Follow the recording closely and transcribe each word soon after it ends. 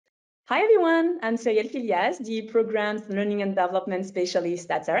Hi everyone, I'm Ceriel Filias, the Programs Learning and Development Specialist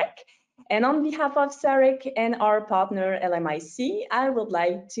at CERIC. And on behalf of CERIC and our partner LMIC, I would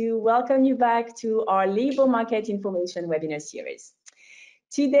like to welcome you back to our Labor Market Information webinar series.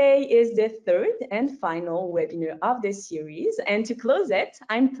 Today is the third and final webinar of the series. And to close it,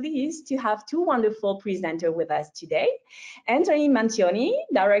 I'm pleased to have two wonderful presenters with us today. Anthony Mantione,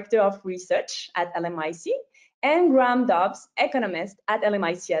 Director of Research at LMIC, and Graham Dobbs, economist at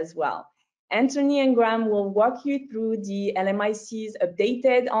LMIC as well. Anthony and Graham will walk you through the LMIC's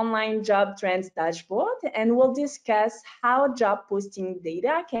updated online job trends dashboard and will discuss how job posting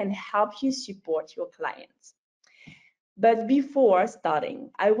data can help you support your clients. But before starting,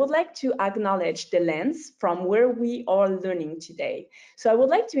 I would like to acknowledge the lens from where we are learning today. So I would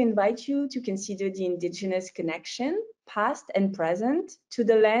like to invite you to consider the Indigenous connection, past and present, to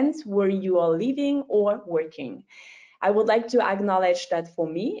the lands where you are living or working. I would like to acknowledge that for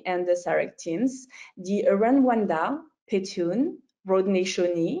me and the CERIC teams, the Huron-Wendat, Petun,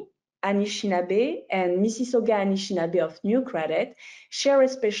 Haudenosaunee, Anishinaabe, and Mississauga Anishinaabe of New Credit share a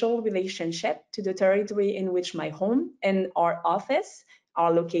special relationship to the territory in which my home and our office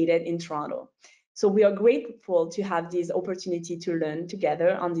are located in Toronto. So we are grateful to have this opportunity to learn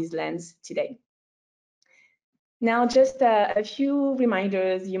together on these lands today. Now, just a few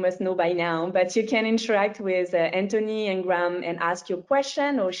reminders you must know by now, but you can interact with Anthony and Graham and ask your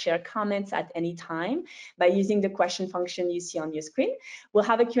question or share comments at any time by using the question function you see on your screen. We'll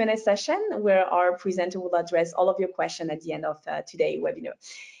have a Q&A session where our presenter will address all of your questions at the end of today's webinar.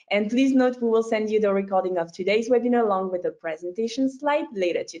 And please note, we will send you the recording of today's webinar along with the presentation slide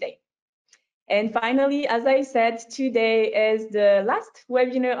later today. And finally, as I said, today is the last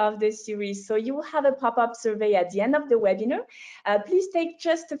webinar of this series. So you will have a pop-up survey at the end of the webinar. Please take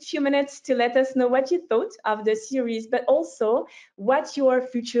just a few minutes to let us know what you thought of the series, but also what your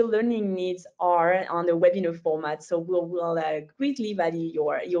future learning needs are on the webinar format. So we'll greatly value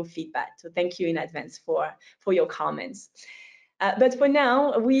your feedback. So thank you in advance for your comments. But for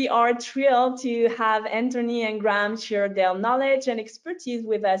now, we are thrilled to have Anthony and Graham share their knowledge and expertise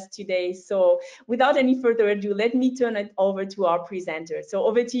with us today. So without any further ado, let me turn it over to our presenter. So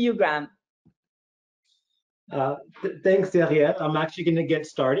over to you, Graham. Thanks, Ceriel. I'm actually going to get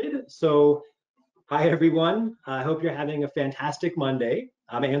started. So hi, everyone. I hope you're having a fantastic Monday.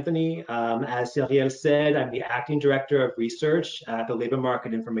 I'm Anthony. As Ceriel said, I'm the Acting Director of Research at the Labor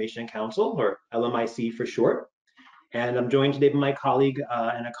Market Information Council, or LMIC for short. And I'm joined today by my colleague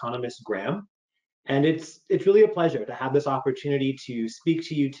and economist, Graham. And it's really a pleasure to have this opportunity to speak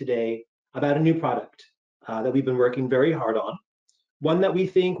to you today about a new product that we've been working very hard on, one that we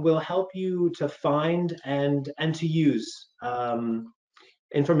think will help you to find and to use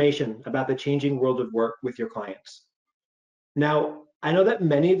information about the changing world of work with your clients. Now, I know that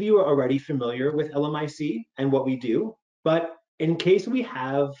many of you are already familiar with LMIC and what we do, but in case we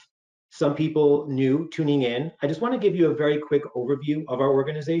have some people new tuning in, I just want to give you a very quick overview of our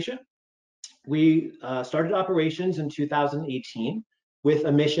organization. We started operations in 2018 with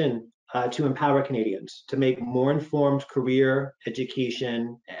a mission to empower Canadians to make more informed career,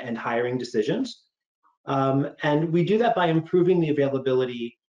 education, and hiring decisions. And we do that by improving the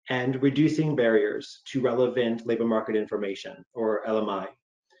availability and reducing barriers to relevant labor market information, or LMI.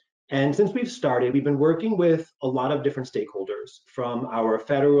 And since we've started, we've been working with a lot of different stakeholders, from our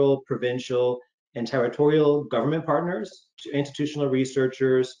federal, provincial, and territorial government partners to institutional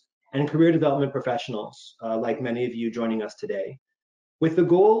researchers and career development professionals, like many of you joining us today, with the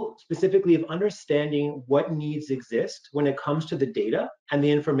goal specifically of understanding what needs exist when it comes to the data and the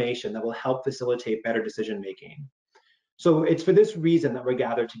information that will help facilitate better decision-making. So it's for this reason that we're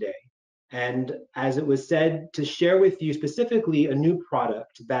gathered today. And as it was said, to share with you specifically a new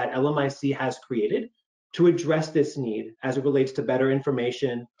product that LMIC has created to address this need as it relates to better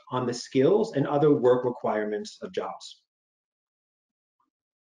information on the skills and other work requirements of jobs.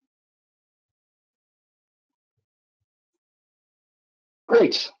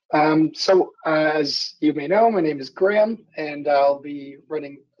 Great. So as you may know, my name is Graham, and I'll be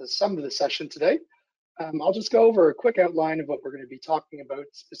running some of the session today. I'll just go over a quick outline of what we're going to be talking about,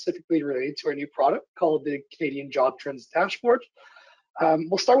 specifically related to our new product called the Canadian Job Trends Dashboard.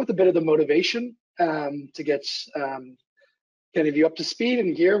 We'll start with a bit of the motivation to get kind of you up to speed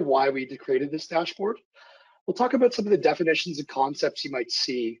and hear why we created this dashboard. We'll talk about some of the definitions and concepts you might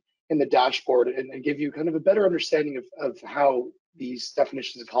see in the dashboard and give you kind of a better understanding of how these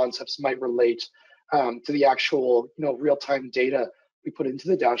definitions and concepts might relate to the actual real-time data we put into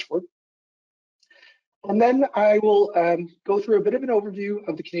the dashboard. And then I will go through a bit of an overview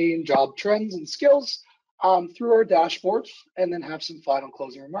of the Canadian job trends and skills, through our dashboard, and then have some final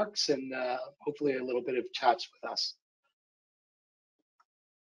closing remarks and hopefully a little bit of chats with us.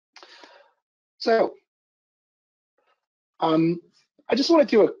 So I just want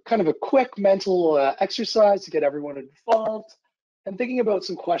to do a kind of a quick mental exercise to get everyone involved and thinking about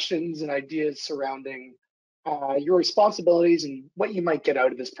some questions and ideas surrounding your responsibilities and what you might get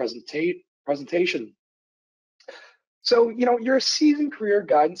out of this presentation. So, you're a seasoned career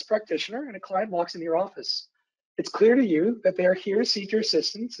guidance practitioner and a client walks into your office. It's clear to you that they are here to seek your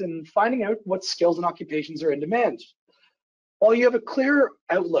assistance in finding out what skills and occupations are in demand. While you have a clear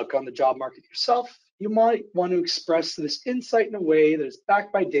outlook on the job market yourself, you might want to express this insight in a way that is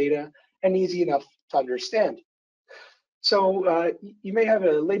backed by data and easy enough to understand. So you may have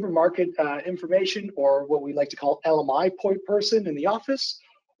a labor market information, or what we like to call LMI point person in the office,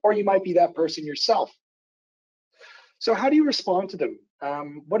 or you might be that person yourself. So how do you respond to them?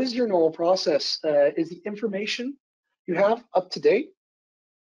 What is your normal process? Is the information you have up to date?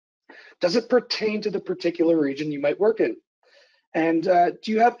 Does it pertain to the particular region you might work in? And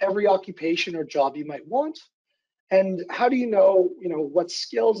do you have every occupation or job you might want? And how do you know what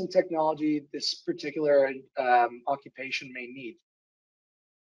skills and technology this particular occupation may need?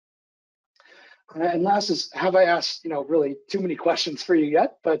 And last is, have I asked really too many questions for you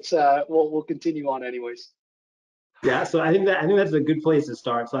yet? But we'll continue on anyways. Yeah, so I think that's a good place to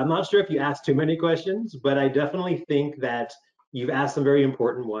start. So I'm not sure if you asked too many questions, but I definitely think that you've asked some very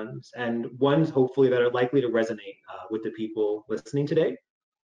important ones, and ones hopefully that are likely to resonate with the people listening today.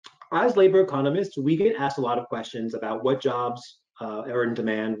 As labor economists, we get asked a lot of questions about what jobs are in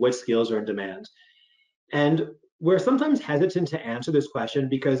demand, what skills are in demand. And we're sometimes hesitant to answer this question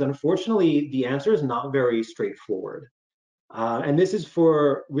because unfortunately, the answer is not very straightforward. And this is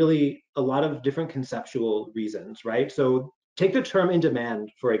for really a lot of different conceptual reasons, right? So take the term in demand,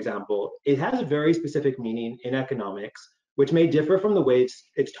 for example. It has a very specific meaning in economics, which may differ from the way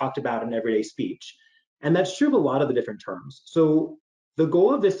it's talked about in everyday speech. And that's true of a lot of the different terms. So the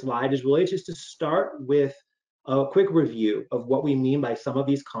goal of this slide is really just to start with a quick review of what we mean by some of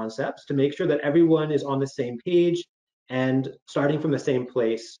these concepts to make sure that everyone is on the same page and starting from the same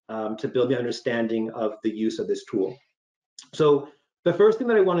place to build the understanding of the use of this tool. So the first thing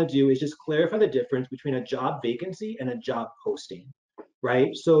that I want to do is just clarify the difference between a job vacancy and a job posting,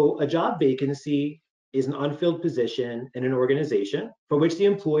 right? So a job vacancy is an unfilled position in an organization for which the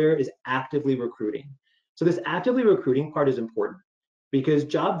employer is actively recruiting. So this actively recruiting part is important because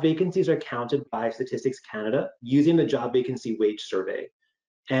job vacancies are counted by Statistics Canada using the job vacancy wage survey.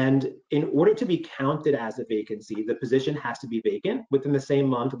 And in order to be counted as a vacancy, the position has to be vacant within the same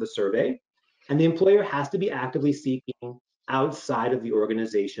month of the survey, and the employer has to be actively seeking outside of the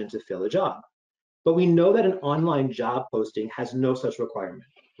organization to fill a job. But we know that an online job posting has no such requirement,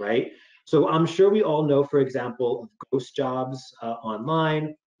 right? So I'm sure we all know, for example, of ghost jobs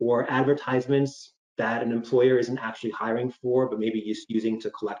online, or advertisements that an employer isn't actually hiring for, but maybe just using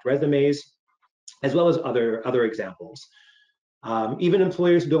to collect resumes, as well as other examples. Even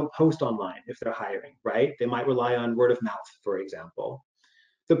employers don't post online if they're hiring, right? They might rely on word of mouth, for example.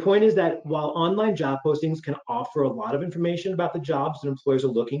 The point is that while online job postings can offer a lot of information about the jobs that employers are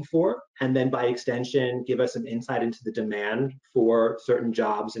looking for, and then by extension, give us some insight into the demand for certain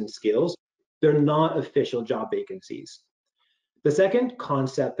jobs and skills, they're not official job vacancies. The second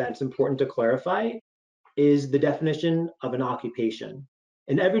concept that's important to clarify is the definition of an occupation.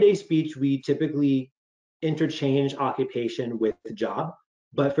 In everyday speech, we typically interchange occupation with job,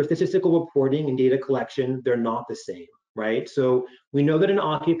 but for statistical reporting and data collection, they're not the same, right? So we know that an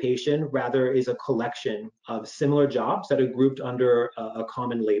occupation rather is a collection of similar jobs that are grouped under a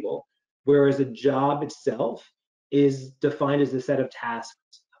common label, whereas a job itself is defined as a set of tasks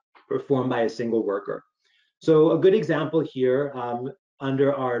performed by a single worker. So a good example here,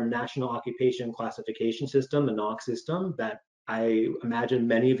 under our National Occupation Classification System, the NOC system, that I imagine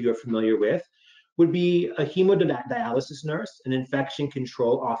many of you are familiar with, would be a hemodialysis nurse, an infection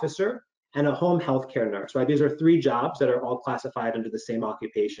control officer, and a home healthcare nurse, right? These are three jobs that are all classified under the same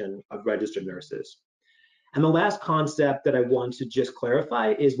occupation of registered nurses. And the last concept that I want to just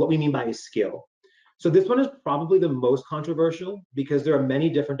clarify is what we mean by a skill. So this one is probably the most controversial because there are many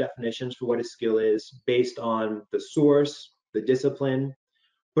different definitions for what a skill is based on the source, the discipline.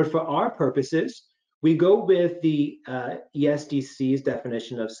 But for our purposes, we go with the ESDC's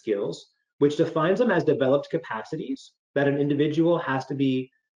definition of skills, which defines them as developed capacities that an individual has to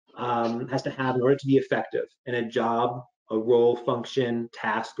have in order to be effective in a job, a role, function,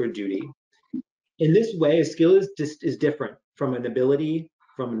 task, or duty. In this way, a skill is different from an ability,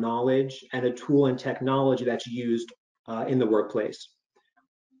 from knowledge, and a tool and technology that's used in the workplace.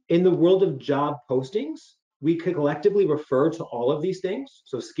 In the world of job postings, we could collectively refer to all of these things,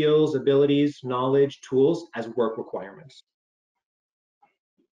 so skills, abilities, knowledge, tools, as work requirements.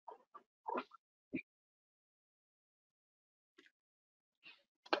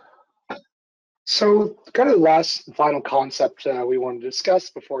 So kind of the last and final concept we want to discuss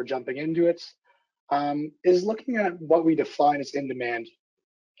before jumping into it is looking at what we define as in demand.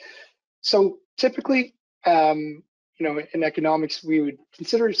 So typically, in economics, we would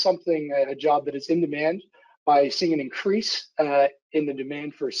consider something a job that is in demand by seeing an increase in the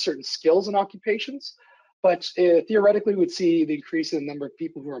demand for certain skills and occupations. But theoretically, we would see the increase in the number of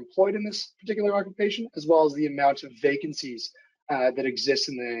people who are employed in this particular occupation, as well as the amount of vacancies that exist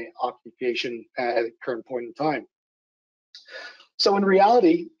in the occupation at the current point in time. So in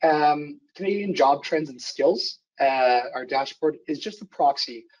reality, Canadian job trends and skills, our dashboard, is just a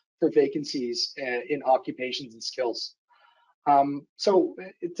proxy for vacancies in occupations and skills. So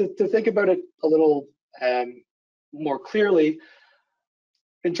to think about it a little more clearly,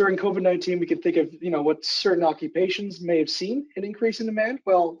 and during COVID-19, we can think of what certain occupations may have seen an increase in demand.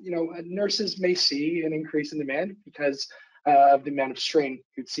 Well, nurses may see an increase in demand because of the amount of strain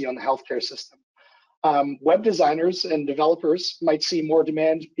you'd see on the healthcare system. Web designers and developers might see more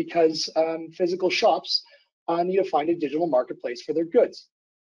demand because physical shops need to find a digital marketplace for their goods.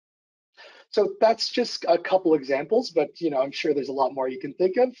 So that's just a couple examples, but I'm sure there's a lot more you can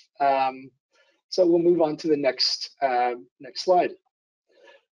think of. So we'll move on to the next slide.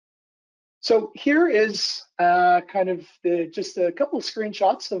 So here is kind of just a couple of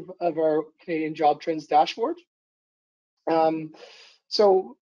screenshots of our Canadian job trends dashboard.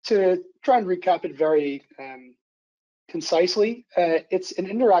 So to try and recap it very concisely, it's an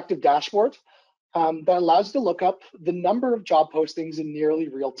interactive dashboard that allows you to look up the number of job postings in nearly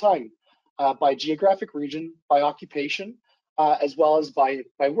real time by geographic region, by occupation, as well as by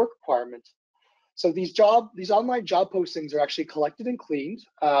work requirement. So these online job postings are actually collected and cleaned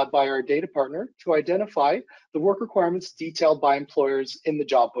by our data partner to identify the work requirements detailed by employers in the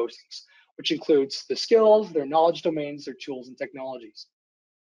job postings, which includes the skills, their knowledge domains, their tools and technologies.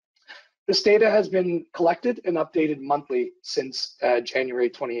 This data has been collected and updated monthly since January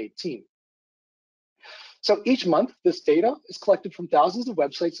 2018. So each month, this data is collected from thousands of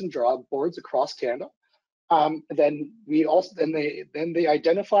websites and job boards across Canada. Then they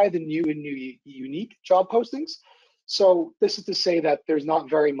identify the new and unique job postings. So this is to say that there's not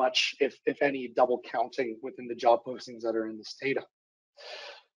very much, if any, double counting within the job postings that are in this data.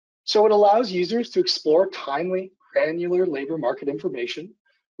 So it allows users to explore timely, granular labor market information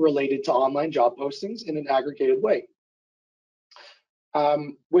related to online job postings in an aggregated way.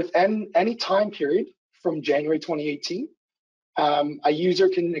 Within any time period from January 2018, a user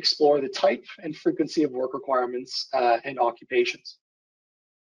can explore the type and frequency of work requirements and occupations.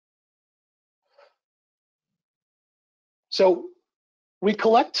 So we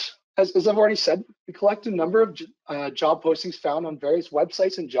collect, as I've already said, we collect a number of job postings found on various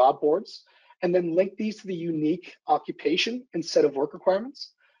websites and job boards, and then link these to the unique occupation and set of work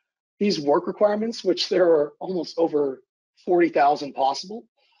requirements. These work requirements, which there are almost over 40,000 possible,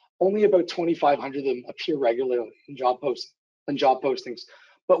 only about 2,500 of them appear regularly in job postings.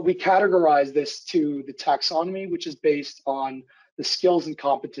 But we categorize this to the taxonomy, which is based on the skills and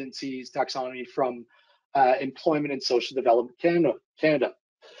competencies taxonomy from Employment and Social Development Canada.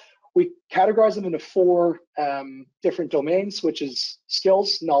 We categorize them into 4 different domains, which is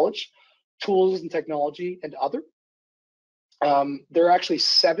skills, knowledge, tools and technology, and other. There are actually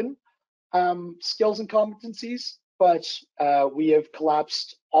 7 skills and competencies, but we have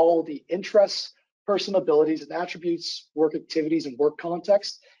collapsed all the interests, personal abilities and attributes, work activities and work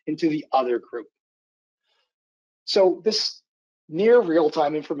context into the other group. So this near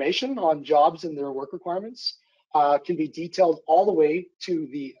real-time information on jobs and their work requirements can be detailed all the way to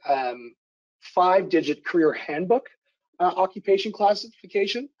the 5-digit career handbook occupation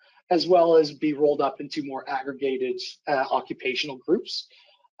classification, as well as be rolled up into more aggregated occupational groups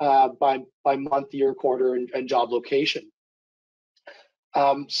by month, year, quarter, and job location.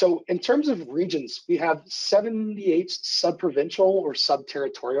 So in terms of regions, we have 78 sub-provincial or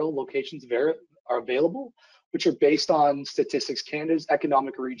sub-territorial locations are available, which are based on Statistics Canada's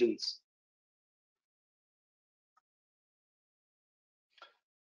economic regions.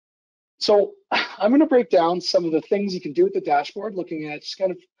 So I'm going to break down some of the things you can do with the dashboard, looking at just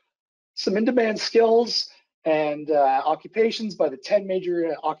kind of some in-demand skills and occupations by the 10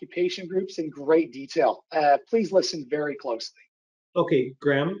 major occupation groups in great detail. Please listen very closely. Okay,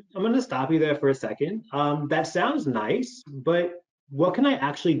 Graham, I'm going to stop you there for a second. That sounds nice, but what can I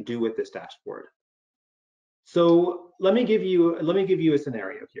actually do with this dashboard? So let me give you a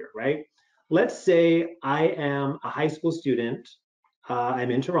scenario here, right? Let's say I am a high school student. I'm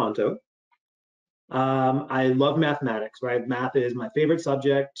in Toronto. I love mathematics, right? Math is my favorite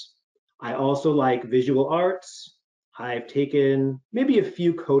subject. I also like visual arts. I've taken maybe a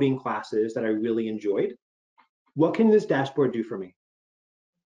few coding classes that I really enjoyed. What can this dashboard do for me?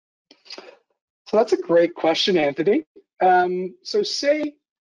 So that's a great question, Anthony. So say,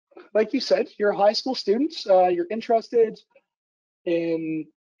 like you said, you're a high school student, you're interested in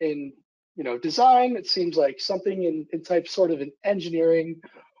design. It seems like something in type sort of an engineering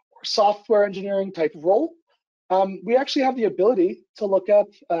or software engineering type role. We actually have the ability to look up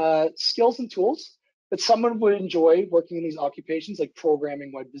skills and tools that someone would enjoy working in these occupations like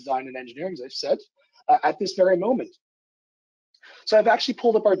programming, web design, and engineering, as I've said, at this very moment. So I've actually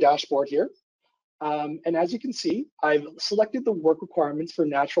pulled up our dashboard here. And as you can see, I've selected the work requirements for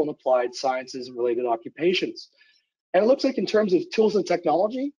natural and applied sciences and related occupations. And it looks like in terms of tools and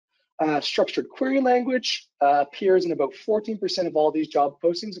technology, structured query language appears in about 14% of all these job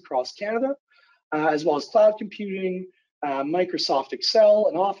postings across Canada, as well as cloud computing, Microsoft Excel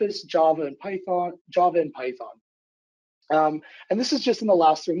and Office, Java and Python. And this is just in the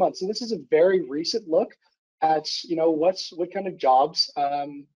last 3 months. So this is a very recent look at what kind of jobs,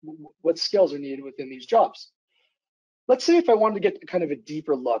 what skills are needed within these jobs. Let's say if I wanted to get kind of a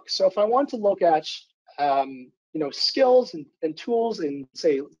deeper look. So if I want to look at skills and tools in,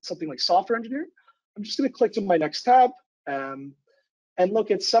 say, something like software engineering, I'm just going to click to my next tab and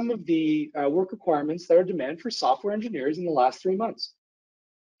look at some of the work requirements that are demanded for software engineers in the last 3 months.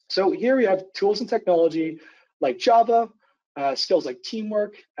 So here we have tools and technology like Java, skills like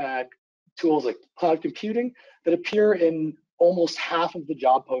teamwork, tools like cloud computing that appear in almost half of the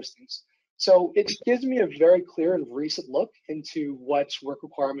job postings. So it gives me a very clear and recent look into what work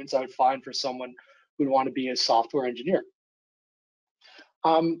requirements I would find for someone who'd want to be a software engineer.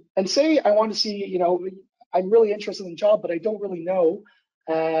 And say I want to see, I'm really interested in the job, but I don't really know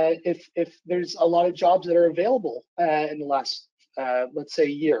if there's a lot of jobs that are available in the last, let's say,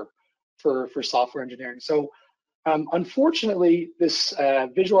 year for software engineering. So unfortunately, this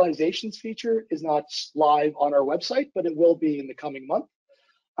visualizations feature is not live on our website, but it will be in the coming month.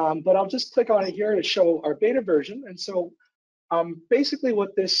 But I'll just click on it here to show our beta version. And so basically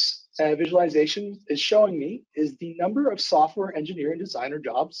what this visualization is showing me is the number of software engineer and designer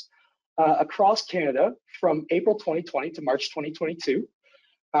jobs across Canada from April 2020 to March 2022.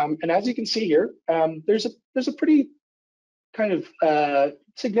 And as you can see here, there's a pretty kind of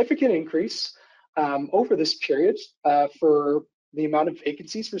significant increase over this period for the amount of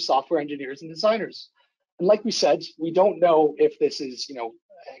vacancies for software engineers and designers. And like we said, we don't know if this is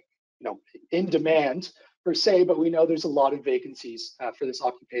in demand per se, but we know there's a lot of vacancies for this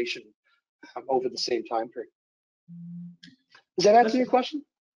occupation over the same time period. Does that answer your question?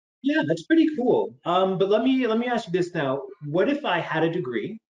 Yeah, that's pretty cool. But let me ask you this now. What if I had a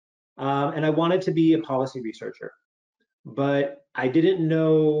degree and I wanted to be a policy researcher, but I didn't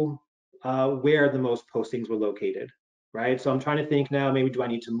know where the most postings were located, right? So I'm trying to think now, maybe do I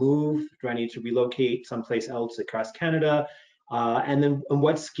need to move? Do I need to relocate someplace else across Canada? And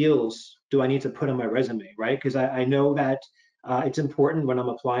what skills do I need to put on my resume, right? Because I know that it's important when I'm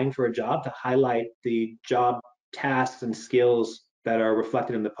applying for a job to highlight the job tasks and skills that are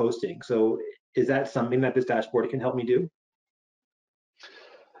reflected in the posting. So is that something that this dashboard can help me do?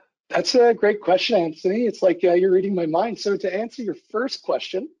 That's a great question, Anthony. It's like you're reading my mind. So to answer your first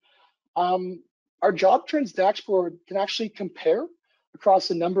question, our job trends dashboard can actually compare across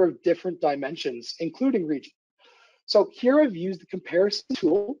a number of different dimensions, including region. So here I've used the comparison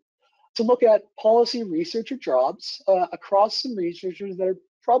tool to look at policy researcher jobs across some researchers that are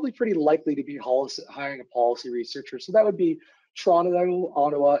probably pretty likely to be hiring a policy researcher. So that would be Toronto,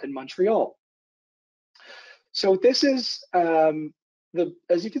 Ottawa, and Montreal. So this is, as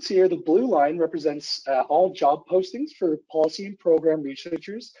you can see here, the blue line represents all job postings for policy and program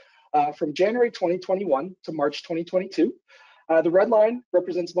researchers from January 2021 to March 2022. The red line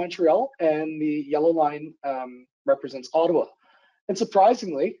represents Montreal, and the yellow line represents Ottawa. And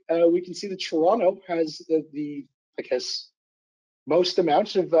surprisingly, we can see that Toronto has the I guess, most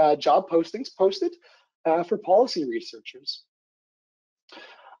amount of job postings posted for policy researchers.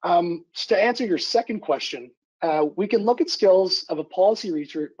 To answer your second question, we can look at skills of a policy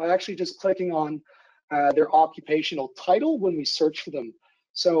researcher by actually just clicking on their occupational title when we search for them.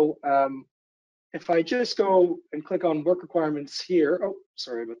 So if I just go and click on work requirements here, oh,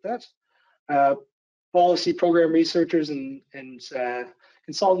 sorry about that. Policy program researchers and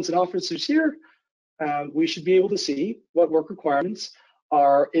consultants and officers here, we should be able to see what work requirements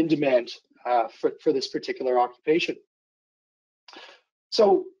are in demand for this particular occupation.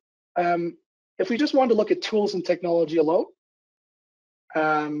 So if we just wanted to look at tools and technology alone,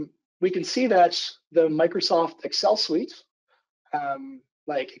 we can see that the Microsoft Excel suite,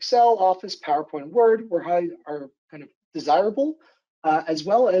 like Excel, Office, PowerPoint, and Word, are kind of desirable, as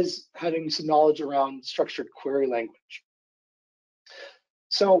well as having some knowledge around structured query language.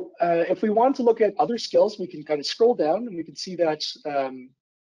 So if we want to look at other skills, we can kind of scroll down and we can see that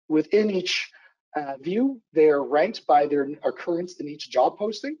within each view, they are ranked by their occurrence in each job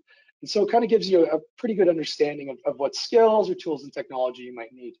posting. And so it kind of gives you a pretty good understanding of what skills or tools and technology you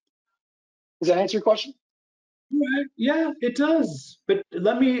might need. Does that answer your question? Right. Yeah, it does. But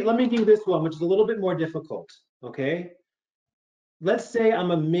let me give you this one, which is a little bit more difficult. Okay. Let's say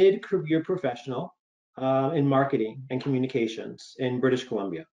I'm a mid-career professional in marketing and communications in British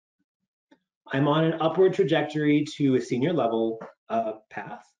Columbia. I'm on an upward trajectory to a senior level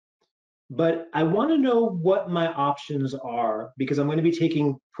path, but I want to know what my options are because I'm going to be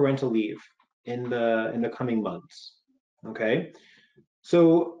taking parental leave in the coming months. Okay.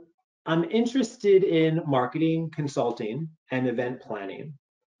 So I'm interested in marketing, consulting, and event planning.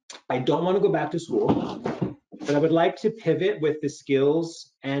 I don't want to go back to school, but I would like to pivot with the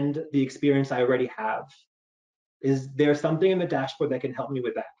skills and the experience I already have. Is there something in the dashboard that can help me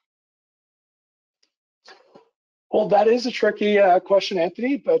with that? Well, that is a tricky question,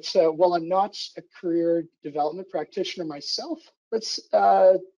 Anthony, but while I'm not a career development practitioner myself, let's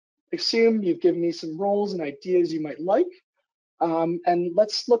assume you've given me some roles and ideas you might like. And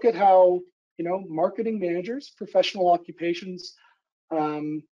let's look at how, marketing managers, professional occupations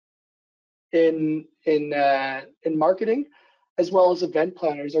in marketing, as well as event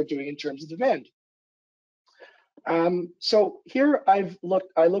planners are doing in terms of demand. So here I'm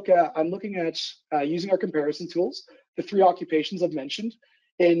looking at using our comparison tools, the 3 occupations I've mentioned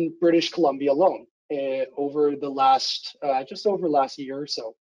in British Columbia alone over the last, just over last year or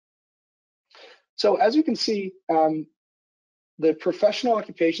so. So as you can see, the professional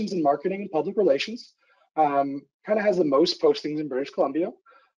occupations in marketing and public relations kind of has the most postings in British Columbia,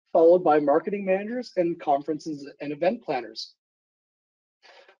 followed by marketing managers and conferences and event planners.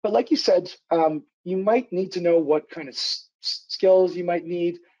 But like you said, you might need to know what kind of skills you might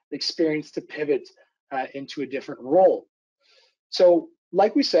need, the experience to pivot into a different role. So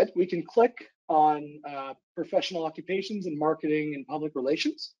like we said, we can click on professional occupations in marketing and public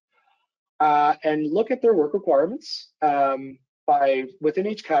relations and look at their work requirements by within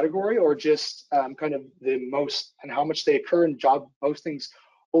each category or just kind of the most and how much they occur in job postings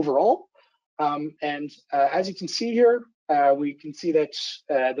overall. And as you can see here, we can see that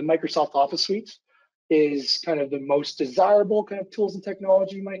the Microsoft Office suite is kind of the most desirable kind of tools and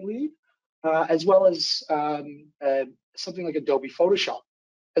technology you might need, as well as something like Adobe Photoshop,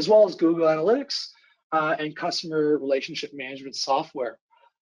 as well as Google Analytics and customer relationship management software.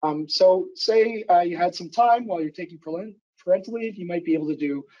 So say you had some time while you're taking parental leave, you might be able to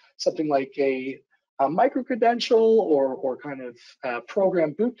do something like a micro-credential or kind of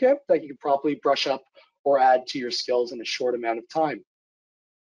program bootcamp that you can probably brush up or add to your skills in a short amount of time.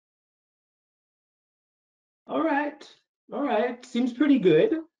 All right, seems pretty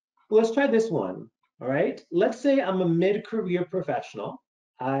good. Well, let's try this one. All right, let's say I'm a mid-career professional.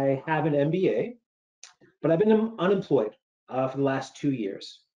 I have an MBA, but I've been unemployed for the last 2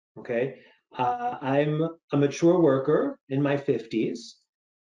 years. Okay, I'm a mature worker in my 50s,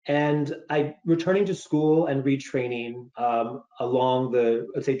 and returning to school and retraining along the,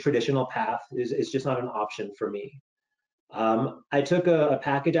 let's say, traditional path is just not an option for me. I took a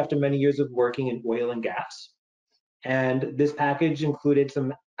package after many years of working in oil and gas, and this package included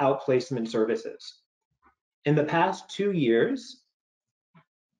some outplacement services. In the past 2 years,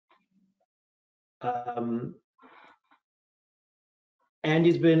 I've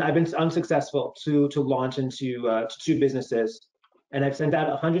been unsuccessful to launch into 2 businesses, and I've sent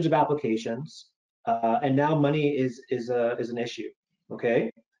out hundreds of applications, and now money is an issue.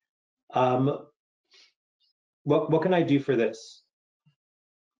 Okay, what can I do for this?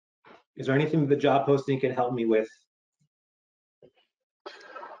 Is there anything the job posting can help me with?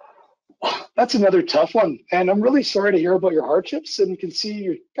 That's another tough one, and I'm really sorry to hear about your hardships. And you can see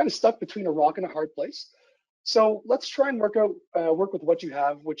you're kind of stuck between a rock and a hard place. So let's try and work with what you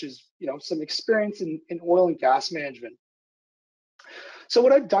have, which is some experience in oil and gas management. So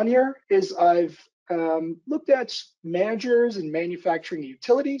what I've done here is I've looked at managers and manufacturing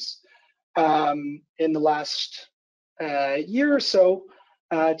utilities in the last year or so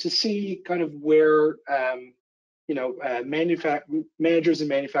to see kind of where managers and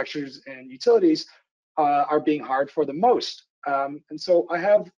manufacturers and utilities are being hired for the most. And so I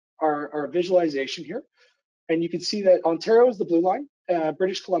have our visualization here. And you can see that Ontario is the blue line,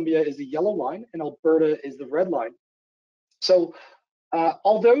 British Columbia is the yellow line, and Alberta is the red line. So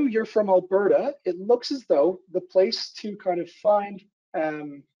although you're from Alberta, it looks as though the place to kind of find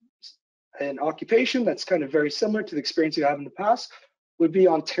an occupation that's kind of very similar to the experience you have in the past would be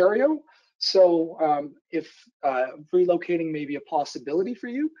Ontario. So if relocating may be a possibility for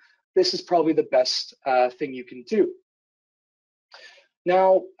you, this is probably the best thing you can do.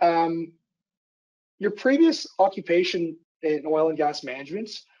 Now, your previous occupation in oil and gas management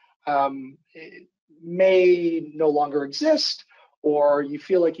may no longer exist, or you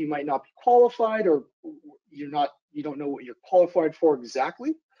feel like you might not be qualified, or you don't know what you're qualified for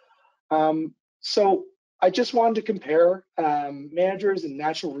exactly. So I just wanted to compare managers in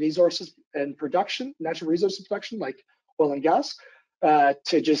natural resources production like oil and gas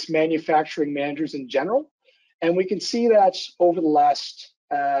to just manufacturing managers in general. And we can see that over the last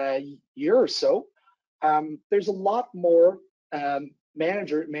year or so, there's a lot more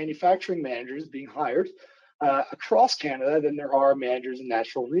manufacturing managers being hired across Canada than there are managers in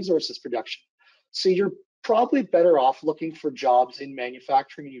natural resources production. So you're probably better off looking for jobs in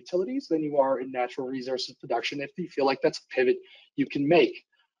manufacturing and utilities than you are in natural resources production if you feel like that's a pivot you can make.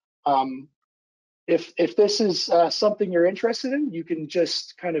 If this is something you're interested in, you can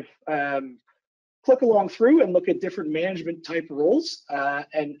just kind of click along through and look at different management type roles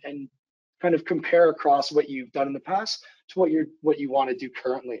and kind of compare across what you've done in the past to what you want to do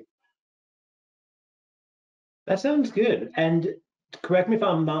currently. That sounds good. And correct me if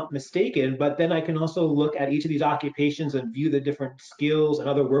I'm not mistaken, but then I can also look at each of these occupations and view the different skills and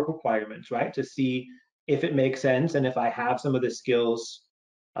other work requirements, right? To see if it makes sense and if I have some of the skills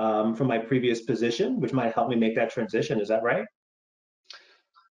from my previous position, which might help me make that transition. Is that right?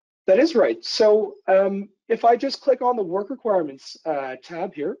 That is right. So if I just click on the work requirements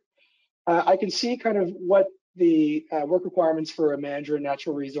tab here, I can see kind of what the work requirements for a manager in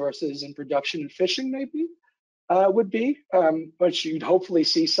natural resources and production and fishing may be. Would be, but you'd hopefully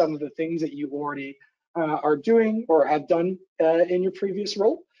see some of the things that you already are doing or have done in your previous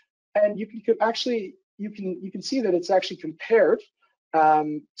role, and you can actually you can see that it's actually compared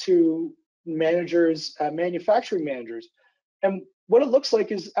to managers, manufacturing managers, and what it looks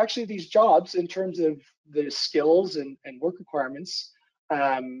like is actually these jobs in terms of the skills and work requirements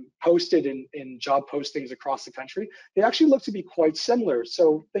posted in job postings across the country. They actually look to be quite similar.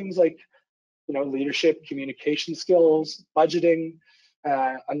 So things like leadership, communication skills, budgeting,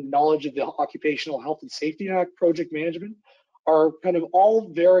 a knowledge of the Occupational Health and Safety Act, project management are kind of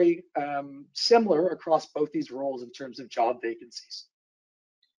all very similar across both these roles in terms of job vacancies.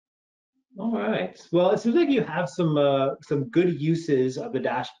 All right. Well, it seems like you have some good uses of the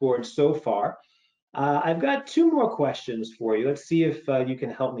dashboard so far. I've got two more questions for you. Let's see if you can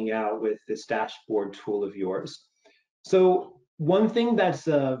help me out with this dashboard tool of yours. So one thing that's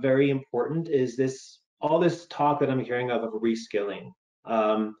very important is all this talk that I'm hearing of reskilling.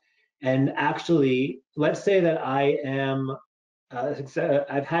 And actually, let's say that I am,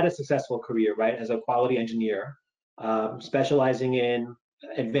 I've had a successful career, right, as a quality engineer, specializing in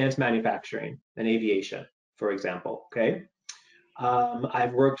advanced manufacturing and aviation, for example, okay?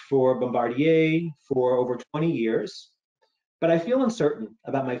 I've worked for Bombardier for over 20 years, but I feel uncertain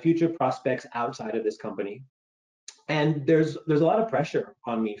about my future prospects outside of this company. And there's a lot of pressure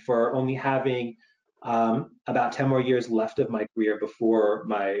on me for only having about 10 more years left of my career before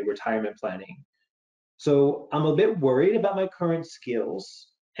my retirement planning. So I'm a bit worried about my current skills,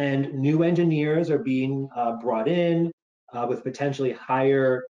 and new engineers are being brought in with potentially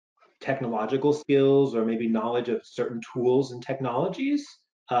higher technological skills or maybe knowledge of certain tools and technologies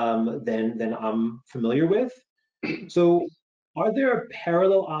than I'm familiar with. So are there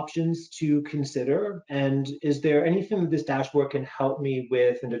parallel options to consider? And is there anything that this dashboard can help me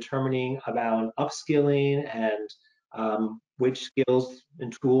with in determining about upskilling and which skills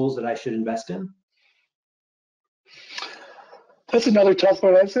and tools that I should invest in? That's another tough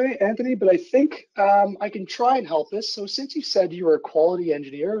one, I'd say, Anthony, but I think I can try and help us. So since you said you were a quality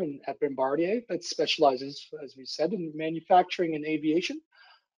engineer at Bombardier that specializes, as we said, in manufacturing and aviation,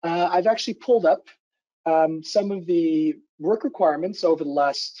 I've actually pulled up some of the work requirements over the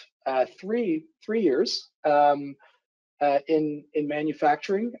last three years in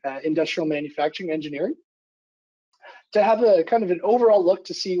manufacturing, industrial manufacturing engineering, to have a kind of an overall look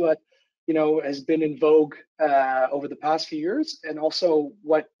to see what has been in vogue over the past few years, and also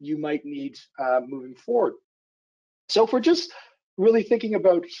what you might need moving forward. So if we're just really thinking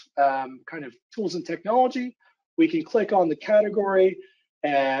about kind of tools and technology, we can click on the category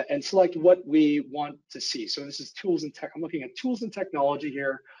and select what we want to see. So this is tools and tech. I'm looking at tools and technology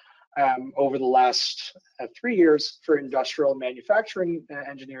here. over the last 3 years for industrial and manufacturing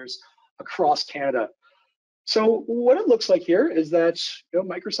engineers across Canada. So what it looks like here is that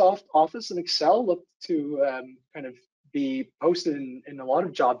Microsoft Office and Excel look to kind of be posted in a lot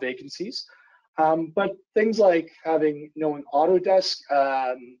of job vacancies. But things like knowing Autodesk,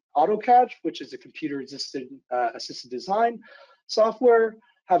 AutoCAD, which is a computer-assisted design software,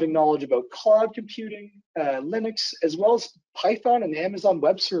 having knowledge about cloud computing, Linux, as well as Python and Amazon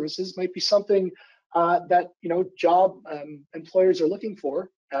Web Services might be something that job employers are looking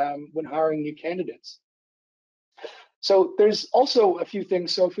for when hiring new candidates. So there's also a few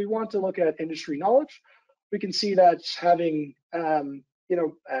things. So if we want to look at industry knowledge, we can see that having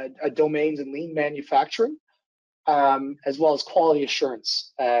domains in lean manufacturing, as well as quality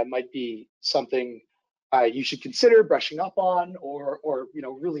assurance, might be something you should consider brushing up on, or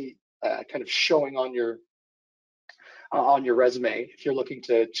really kind of showing on your resume if you're looking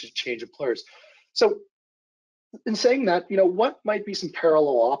to change employers. So in saying that, what might be some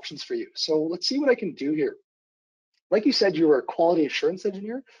parallel options for you? So let's see what I can do here. Like you said, you were a quality assurance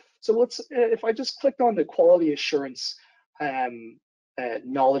engineer. So if I just clicked on the quality assurance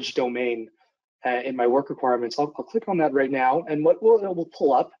knowledge domain in my work requirements, I'll click on that right now. And what it will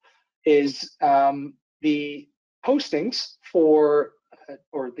pull up is the postings for,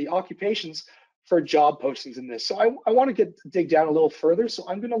 or the occupations for job postings in this. So I want to dig down a little further. So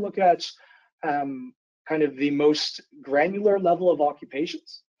I'm going to look at kind of the most granular level of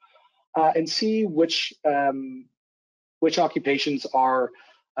occupations and see which occupations have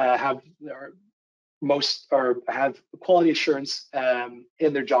quality assurance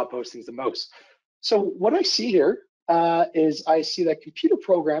in their job postings the most. So what I see here is I see that computer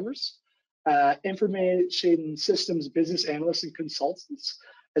programmers, information systems business analysts and consultants,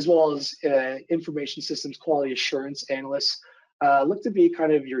 as well as information systems quality assurance analysts look to be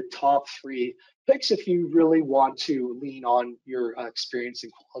kind of your top 3 picks if you really want to lean on your experience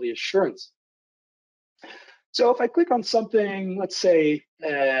in quality assurance. So if I click on something, let's say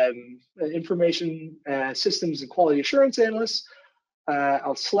information systems and quality assurance analysts,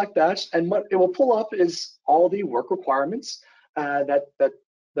 I'll select that, and what it will pull up is all the work requirements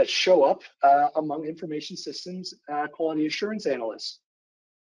that show up among information systems quality assurance analysts.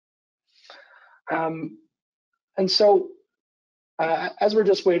 And so as we're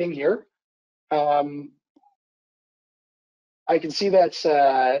just waiting here, I can see that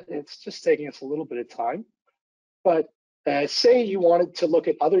it's just taking us a little bit of time. But say you wanted to look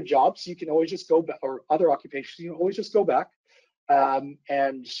at other jobs, you can always just go back, or other occupations, you can always just go back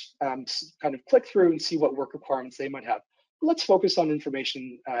and kind of click through and see what work requirements they might have. Let's focus on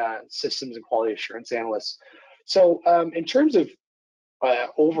information systems and quality assurance analysts. So in terms of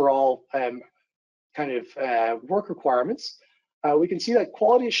overall kind of work requirements, we can see that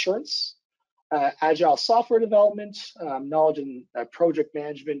quality assurance, agile software development, knowledge in project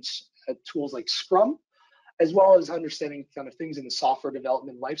management tools like Scrum, as well as understanding kind of things in the software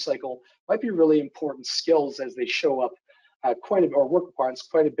development lifecycle might be really important skills as they show up or work requirements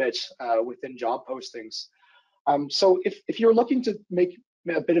quite a bit within job postings. So if you're looking to make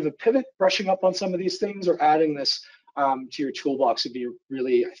a bit of a pivot, brushing up on some of these things or adding this to your toolbox would be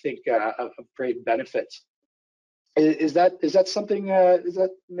really, I think, of great benefit. Is that something? Does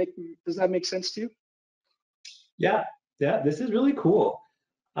that make sense to you? Yeah, this is really cool.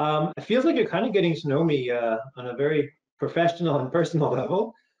 It feels like you're kind of getting to know me on a very professional and personal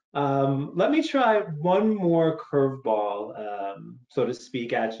level. Let me try one more curveball, so to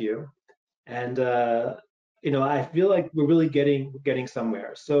speak, at you. And I feel like we're really getting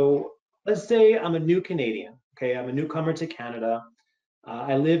somewhere. So let's say I'm a new Canadian. Okay, I'm a newcomer to Canada.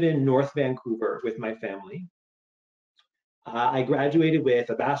 I live in North Vancouver with my family. I graduated with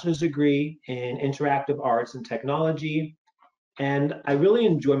a bachelor's degree in interactive arts and technology, and I really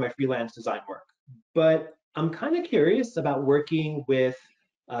enjoy my freelance design work. But I'm kind of curious about working with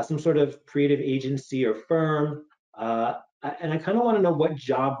some sort of creative agency or firm, and I kind of want to know what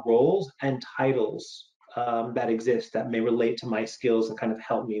job roles and titles that exist that may relate to my skills and kind of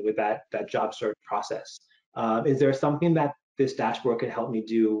help me with that job search process. Is there something that this dashboard could help me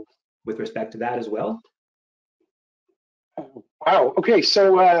do with respect to that as well? Wow. Okay.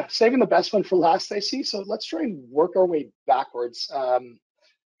 So saving the best one for last, I see. So let's try and work our way backwards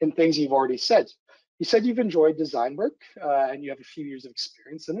in things you've already said. You said you've enjoyed design work and you have a few years of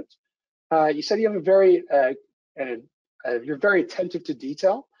experience in it. You said you have you're very attentive to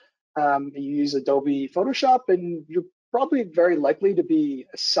detail. You use Adobe Photoshop, and you're probably very likely to be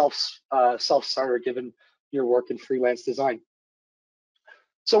a self-starter given your work in freelance design.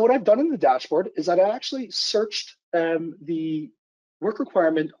 So what I've done in the dashboard is that I actually searched the work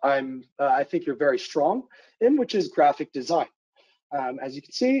requirement I think you're very strong in, which is graphic design. As you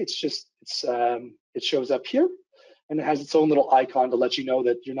can see, it shows up here, and it has its own little icon to let you know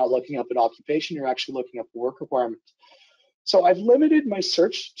that you're not looking up an occupation, you're actually looking up a work requirement. So I've limited my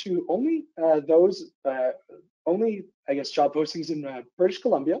search to only I guess, job postings in British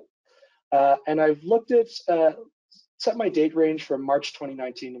Columbia, and I've looked at set my date range from March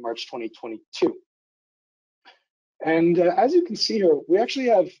 2019 to March 2022. And as you can see here, we actually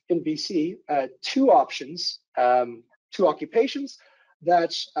have in BC two options, two occupations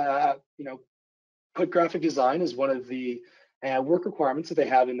that put graphic design as one of the work requirements that they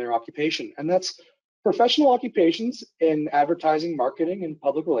have in their occupation, and that's professional occupations in advertising, marketing, and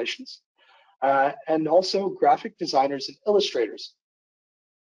public relations, and also graphic designers and illustrators.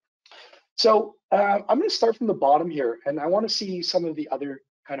 So I'm going to start from the bottom here, and I want to see some of the other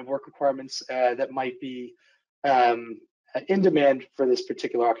kind of work requirements that might be in demand for this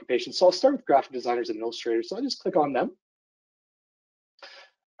particular occupation. So I'll start with graphic designers and illustrators. So I just click on them,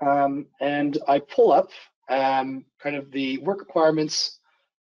 and I pull up kind of the work requirements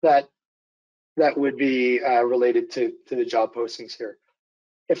that would be related to the job postings here.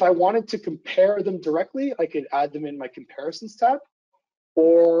 If I wanted to compare them directly, I could add them in my comparisons tab,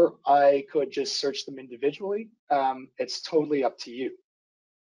 or I could just search them individually. It's totally up to you.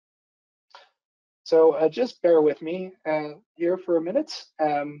 So just bear with me here for a minute.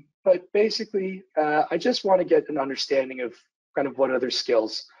 But basically, I just want to get an understanding of kind of what other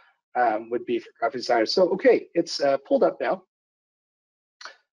skills would be for graphic designers. So, okay, it's pulled up now.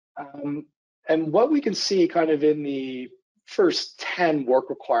 And what we can see kind of in the first 10 work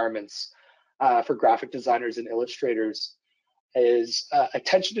requirements for graphic designers and illustrators is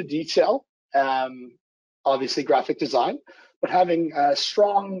attention to detail, obviously graphic design, but having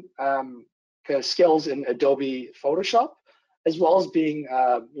strong kind of skills in Adobe Photoshop, as well as being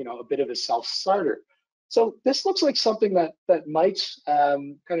a bit of a self-starter. So this looks like something that might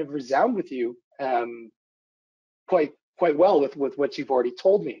kind of resound with you quite well with what you've already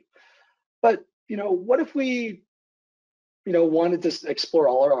told me. But what if we wanted to explore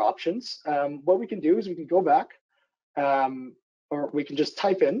all our options? What we can do is we can go back, or we can just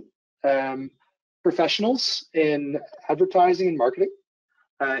type in professionals in advertising and marketing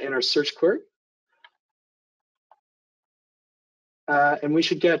in our search query. And we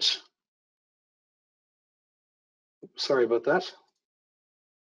should get, sorry about that.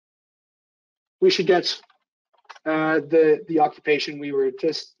 We should get the occupation we were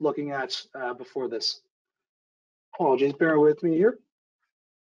just looking at before this. Apologies, bear with me here.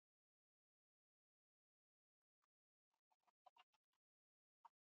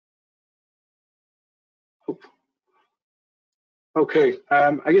 Okay,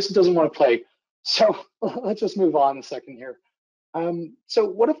 I guess it doesn't want to play. So let's just move on a second here. So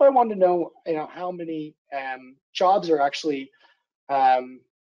what if I wanted to know, how many jobs are actually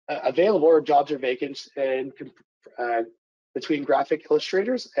available, or jobs are vacant in between graphic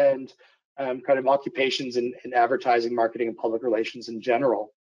illustrators and kind of occupations in advertising, marketing, and public relations in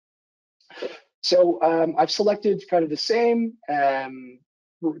general. So I've selected kind of the same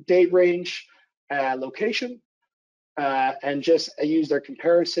date range, location, and just use their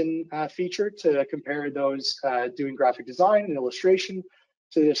comparison feature to compare those doing graphic design and illustration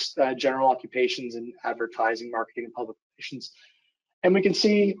to just general occupations in advertising, marketing, and public relations. And we can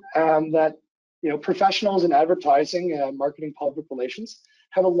see that professionals in advertising, marketing, public relations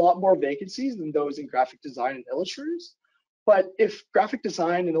have a lot more vacancies than those in graphic design and illustrators. But if graphic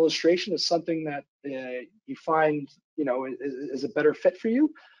design and illustration is something that you find is a better fit for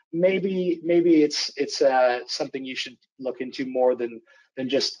you, maybe it's something you should look into more than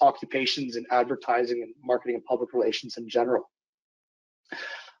just occupations in advertising and marketing and public relations in general.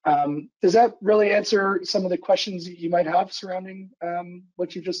 Does that really answer some of the questions you might have surrounding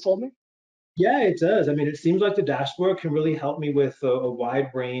what you just told me? Yeah, it does. I mean, it seems like the dashboard can really help me with a wide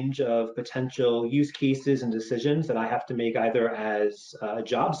range of potential use cases and decisions that I have to make, either as a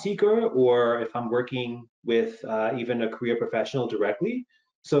job seeker or if I'm working with even a career professional directly.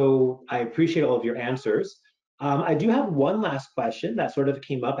 So I appreciate all of your answers. I do have one last question that sort of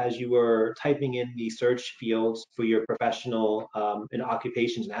came up as you were typing in the search fields for your professional in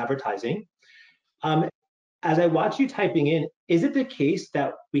occupations and advertising. As I watch you typing in, is it the case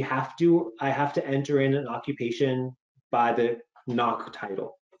that I have to enter in an occupation by the NOC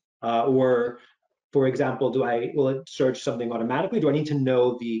title? Or, for example, will it search something automatically? Do I need to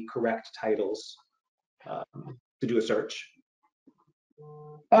know the correct titles to do a search?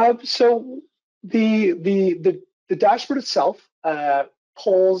 So the dashboard itself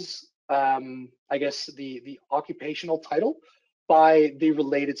pulls, I guess, the occupational title, by the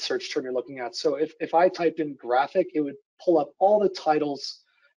related search term you're looking at. So if I typed in graphic, it would pull up all the titles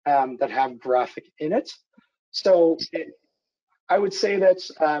that have graphic in it. So I would say that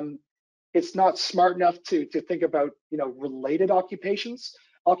it's not smart enough to think about, you know, related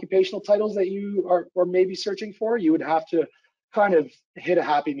occupational titles that you are maybe searching for. You would have to kind of hit a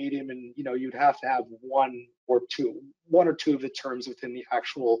happy medium, and you know, you'd have to have one or two of the terms within the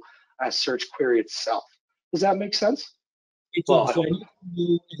actual search query itself. Does that make sense? It Well, does. So I need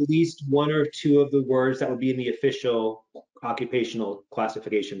to know at least one or two of the words that would be in the official occupational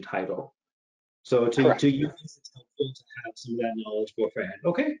classification title. So correct. to use this, it's helpful to have some of that knowledge beforehand.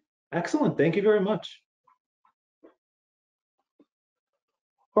 Okay, excellent. Thank you very much.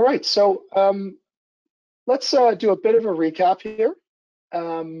 All right, so let's do a bit of a recap here.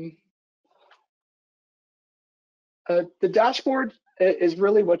 The dashboard is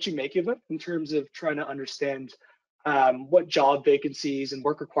really what you make of it in terms of trying to understand what job vacancies and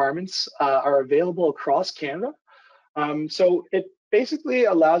work requirements are available across Canada. So it basically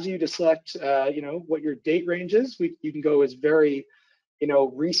allows you to select, you know, what your date range is. You can go as very, you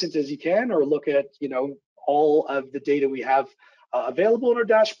know, recent as you can, or look at, you know, all of the data we have available in our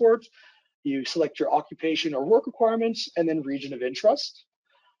dashboard. You select your occupation or work requirements, and then region of interest.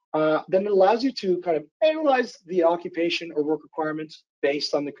 Then it allows you to kind of analyze the occupation or work requirements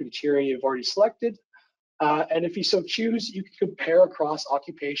based on the criteria you've already selected. And if you so choose, you can compare across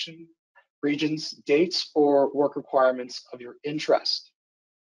occupation, regions, dates, or work requirements of your interest.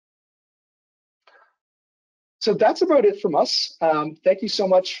 So that's about it from us. Thank you so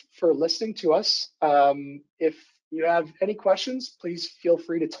much for listening to us. If you have any questions, please feel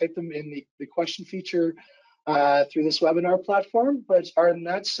free to type them in the question feature through this webinar platform. But other than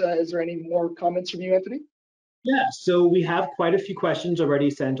that, is there any more comments from you, Anthony? Yeah, so we have quite a few questions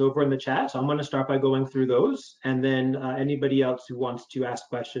already sent over in the chat. So I'm going to start by going through those. And then anybody else who wants to ask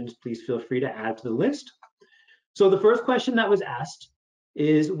questions, please feel free to add to the list. So the first question that was asked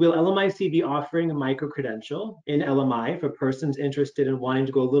is, will LMIC be offering a micro-credential in LMI for persons interested in wanting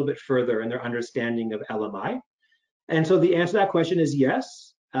to go a little bit further in their understanding of LMI? And so the answer to that question is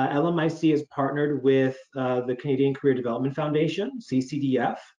yes. LMIC is partnered with the Canadian Career Development Foundation,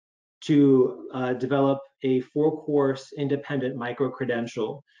 CCDF, to develop a 4-course independent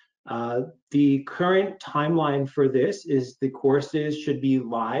micro-credential. The current timeline for this is the courses should be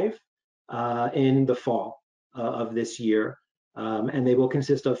live in the fall of this year. And they will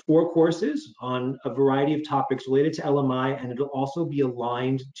consist of 4 courses on a variety of topics related to LMI, and it'll also be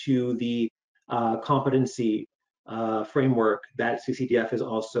aligned to the competency framework that CCDF has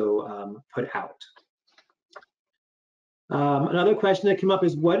also put out. Another question that came up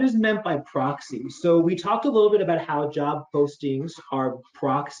is, what is meant by proxy? So we talked a little bit about how job postings are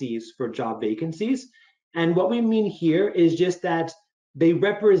proxies for job vacancies. And what we mean here is just that they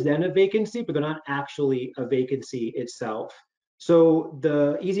represent a vacancy, but they're not actually a vacancy itself. So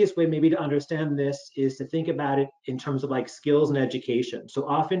the easiest way maybe to understand this is to think about it in terms of like skills and education. So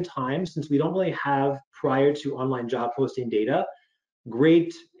oftentimes, since we don't really have prior to online job posting data,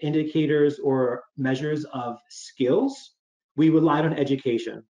 great indicators or measures of skills, we relied on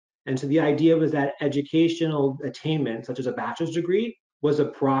education. And so the idea was that educational attainment, such as a bachelor's degree, was a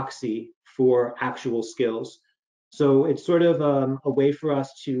proxy for actual skills. So it's sort of a way for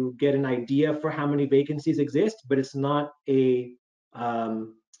us to get an idea for how many vacancies exist, but it's not a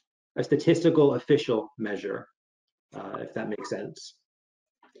statistical official measure, if that makes sense.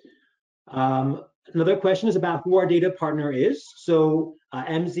 Another question is about who our data partner is. So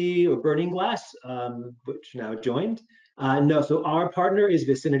MZ or Burning Glass, which now joined. No, so our partner is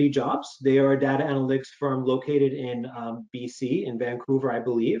Vicinity Jobs. They are a data analytics firm located in BC, in Vancouver, I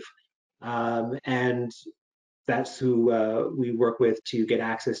believe. And that's who we work with to get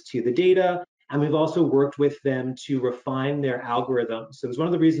access to the data. And we've also worked with them to refine their algorithms. So it's one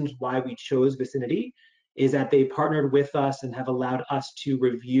of the reasons why we chose Vicinity, is that they partnered with us and have allowed us to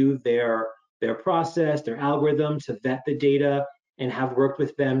review their process, their algorithm, to vet the data, and have worked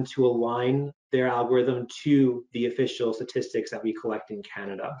with them to align their algorithm to the official statistics that we collect in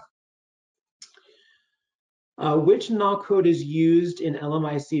Canada. Which NOC code is used in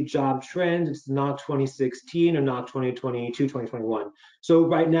LMIC job trends? It's NOC 2016 or NOC 2022, 2021. So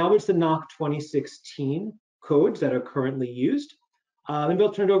right now it's the NOC 2016 codes that are currently used. Maybe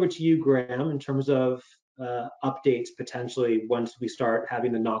I'll turn it over to you, Graham, in terms of updates potentially once we start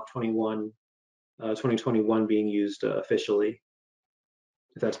having the NOC 2021 being used officially,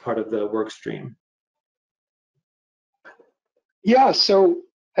 if that's part of the work stream. Yeah, so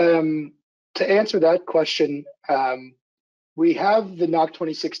to answer that question, We have the NOC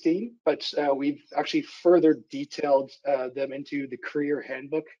 2016, but we've actually further detailed them into the career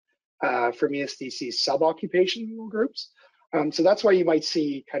handbook from ESDC sub-occupational groups. So that's why you might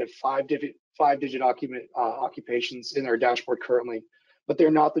see kind of five-digit occupations in our dashboard currently, but they're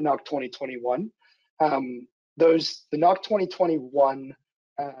not the NOC 2021. The NOC 2021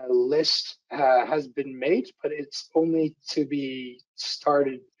 list has been made, but it's only to be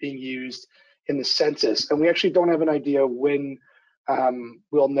started being used in the census, and we actually don't have an idea when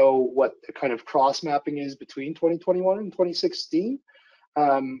we'll know what the kind of cross mapping is between 2021 and 2016,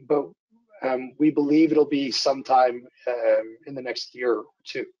 but we believe it'll be sometime in the next year or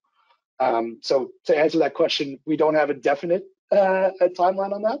two. So to answer that question, we don't have a definite a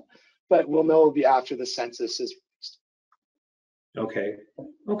timeline on that, but we'll know it'll be after the census is released.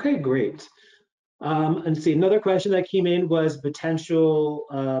 Okay, great. And see, another question that came in was potential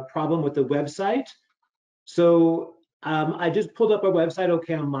problem with the website. So I just pulled up our website,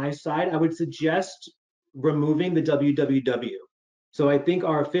 on my side. I would suggest removing the www. So I think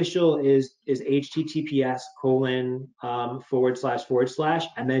our official is https://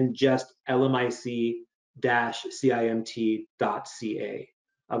 and then just LMIC-CIMT.ca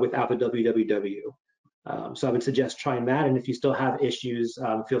without the www. So I would suggest trying that, and if you still have issues,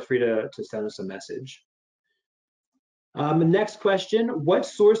 feel free to send us a message. The next question, what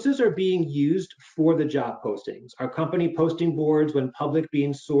sources are being used for the job postings? Are company posting boards when public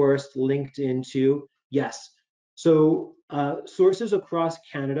being sourced, linked into? Yes. So sources across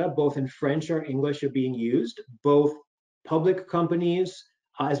Canada, both in French or English, are being used, both public companies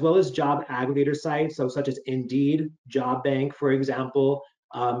as well as job aggregator sites, so such as Indeed, Job Bank, for example,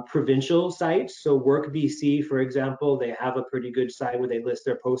 provincial sites. So Work BC, for example, they have a pretty good site where they list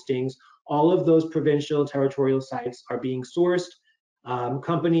their postings. All of those provincial territorial sites are being sourced.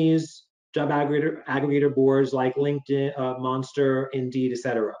 Companies, job aggregator boards like LinkedIn, Monster, Indeed,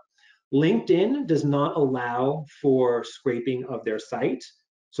 etc. LinkedIn does not allow for scraping of their site.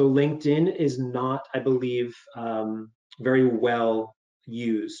 So LinkedIn is not, I believe, very well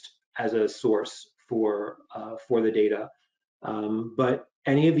used as a source for the data. But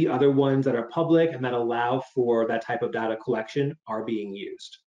any of the other ones that are public and that allow for that type of data collection are being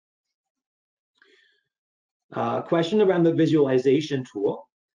used. Question around the visualization tool.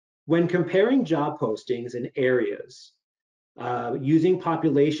 When comparing job postings in areas, using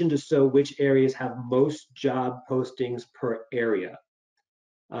population to show which areas have most job postings per area,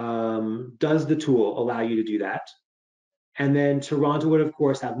 does the tool allow you to do that? And then Toronto would, of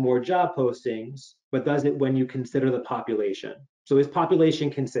course, have more job postings, but does it when you consider the population? So is population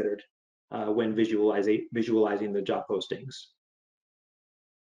considered when visualizing the job postings?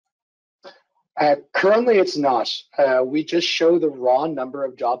 Currently, it's not. We just show the raw number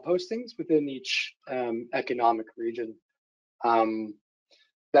of job postings within each economic region.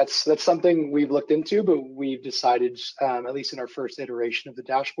 That's something we've looked into, but we've decided, at least in our first iteration of the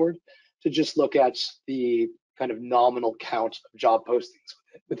dashboard, to just look at the kind of nominal count of job postings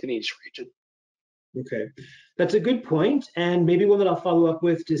within each region. Okay, that's a good point. And maybe one that I'll follow up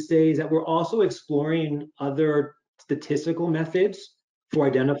with to say is that we're also exploring other statistical methods for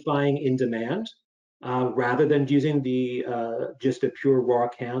identifying in demand, rather than using the just a pure raw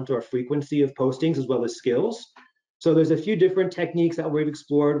count or frequency of postings as well as skills. So there's a few different techniques that we've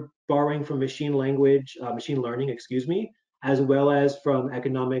explored, borrowing from machine learning, excuse me, as well as from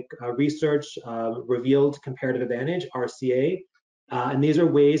economic research, revealed comparative advantage, RCA. And these are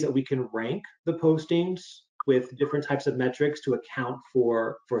ways that we can rank the postings with different types of metrics to account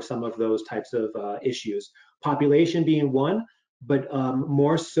for some of those types of issues. Population being one, but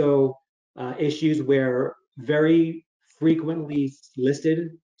more so issues where very frequently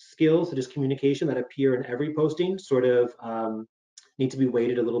listed skills, such as communication, that appear in every posting sort of need to be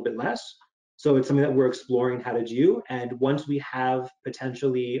weighted a little bit less. So it's something that we're exploring how to do. And once we have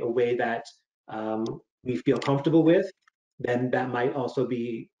potentially a way that we feel comfortable with, then that might also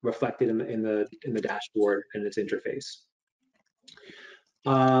be reflected in the dashboard and its interface.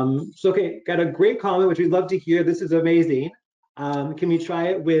 So okay, got a great comment, which we'd love to hear. This is amazing. Can we try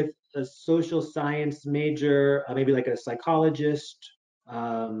it with a social science major, maybe like a psychologist,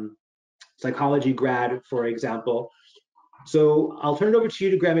 psychology grad, for example? So I'll turn it over to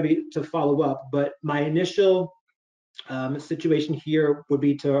you, Graham, maybe to follow up. But my initial situation here would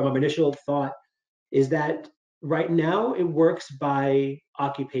be my initial thought is that right now it works by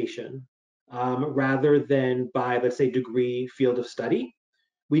occupation rather than by, let's say, degree, field of study.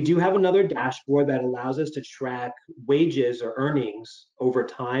 We do have another dashboard that allows us to track wages or earnings over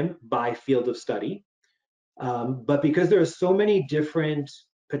time by field of study. But because there are so many different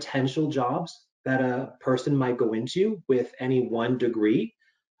potential jobs that a person might go into with any one degree,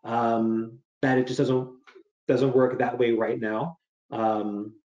 that it just doesn't work that way right now.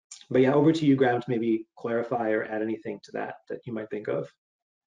 But yeah, over to you, Graham, to maybe clarify or add anything to that you might think of.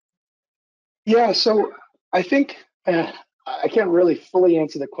 Yeah, so I think I can't really fully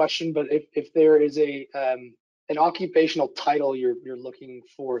answer the question, but if there is an occupational title you're looking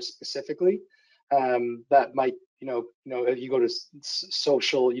for specifically, that might, if you go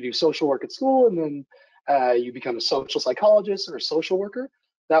to you do social work at school, and then you become a social psychologist or a social worker,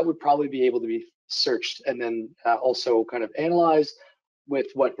 that would probably be able to be searched and then also kind of analyzed with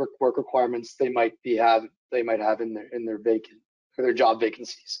what work requirements they might have in their job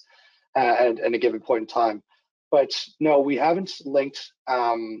vacancies at a given point in time. But no, we haven't linked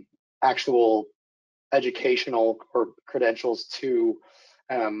actual educational or credentials to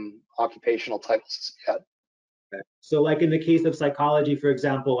occupational titles yet. Okay. So like in the case of psychology, for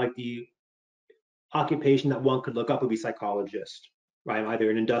example, like the occupation that one could look up would be psychologist, right? Either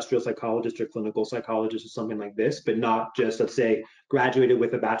an industrial psychologist or clinical psychologist or something like this, but not just, let's say, graduated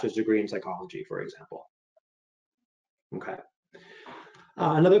with a bachelor's degree in psychology, for example. Okay.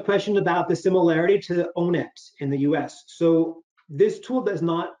 Another question about the similarity to ONET in the US. So this tool does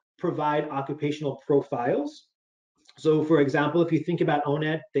not provide occupational profiles. So for example, if you think about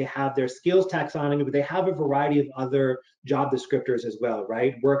ONET, they have their skills taxonomy, but they have a variety of other job descriptors as well,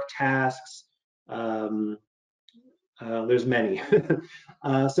 right? Work tasks, there's many.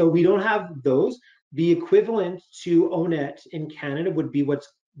 So we don't have those. The equivalent to ONET in Canada would be what's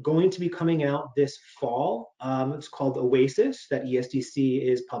going to be coming out this fall. It's called OASIS, that ESDC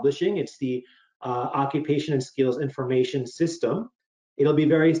is publishing. It's the Occupation and Skills Information System. It'll be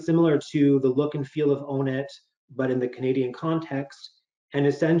very similar to the look and feel of ONET, but in the Canadian context. And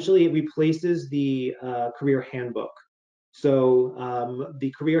essentially it replaces the career handbook. So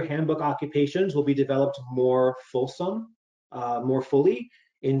the career handbook occupations will be developed more fully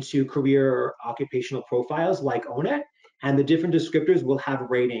into career occupational profiles like ONET, and the different descriptors will have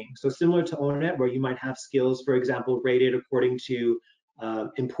ratings. So similar to ONET, where you might have skills, for example, rated according to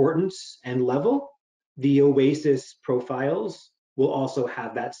importance and level, the OASIS profiles will also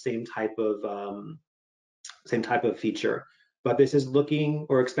have that same type of feature. But this is looking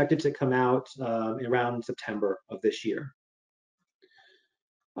or expected to come out around September of this year.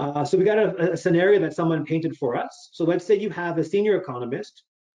 So we got a scenario that someone painted for us. So let's say you have a senior economist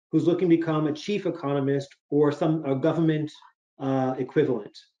who's looking to become a chief economist or a government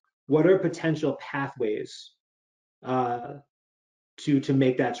equivalent. What are potential pathways to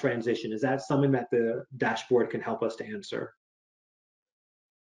make that transition? Is that something that the dashboard can help us to answer?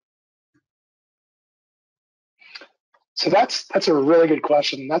 So that's a really good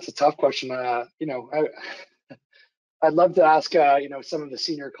question. That's a tough question. I'd love to ask some of the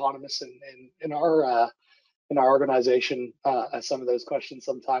senior economists in our organization some of those questions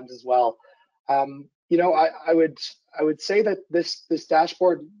sometimes as well. I would say that this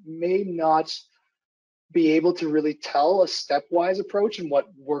dashboard may not be able to really tell a stepwise approach and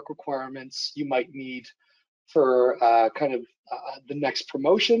what work requirements you might need for the next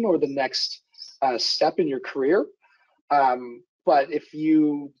promotion or the next step in your career. But if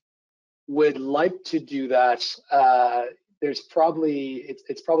you would like to do that, it's probably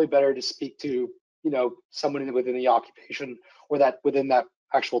better to speak to someone within the occupation or within that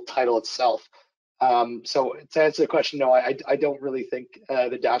actual title itself. So to answer the question, no, I don't really think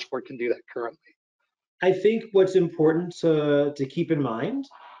the dashboard can do that currently. I think what's important to keep in mind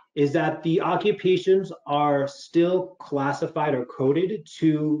is that the occupations are still classified or coded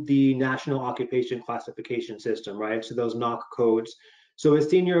to the National Occupation Classification System, right? So those NOC codes. So a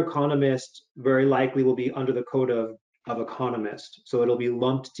senior economist very likely will be under the code of economist. So it'll be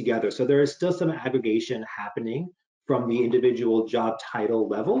lumped together. So there is still some aggregation happening from the individual job title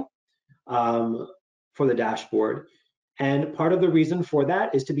level for the dashboard. And part of the reason for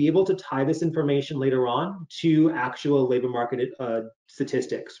that is to be able to tie this information later on to actual labor market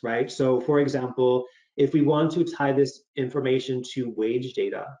statistics, right? So for example, if we want to tie this information to wage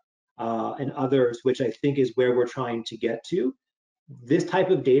data and others, which I think is where we're trying to get to, this type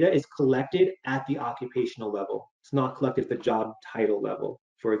of data is collected at the occupational level. It's not collected at the job title level,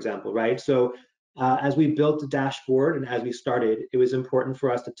 for example, right? So as we built the dashboard and as we started, it was important for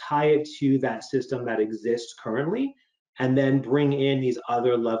us to tie it to that system that exists currently, and then bring in these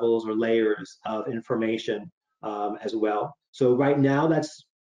other levels or layers of information as well. So right now, that's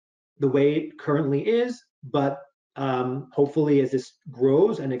the way it currently is, but hopefully as this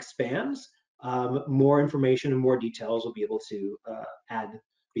grows and expands, more information and more details will be able to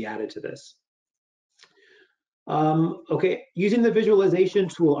be added to this. Okay, using the visualization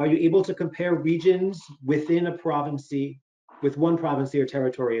tool, are you able to compare regions within a province, with one province or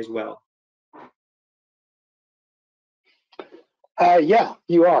territory as well? Yeah,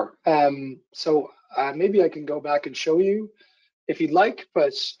 you are. So maybe I can go back and show you if you'd like,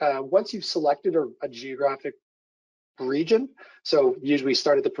 but once you've selected a geographic region, so usually we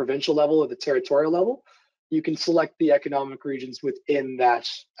start at the provincial level or the territorial level, you can select the economic regions within that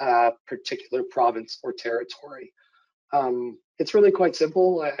particular province or territory. It's really quite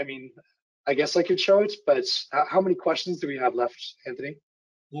simple. I mean, I guess I could show it, but how many questions do we have left, Anthony?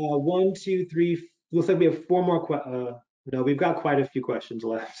 1, 2, 3. Looks like we have 4 more. No, we've got quite a few questions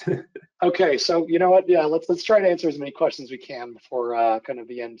left. Okay, so you know what? Yeah, let's try to answer as many questions as we can before kind of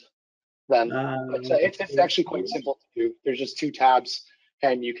the end. Then, but it's actually quite simple to do. There's just 2 tabs,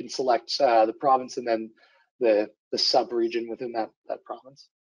 and you can select the province and then the sub-region within that province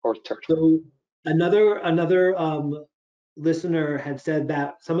or territory. So another listener had said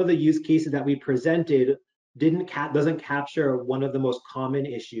that some of the use cases that we presented doesn't capture one of the most common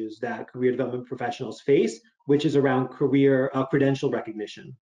issues that career development professionals face, which is around credential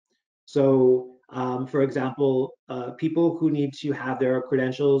recognition. So, for example, people who need to have their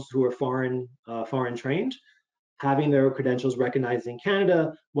credentials who are foreign trained, having their credentials recognized in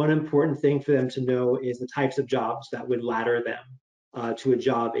Canada, one important thing for them to know is the types of jobs that would ladder them to a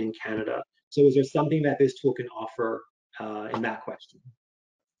job in Canada. So is there something that this tool can offer in that question?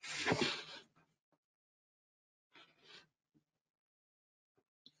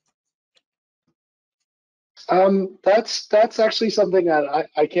 That's actually something that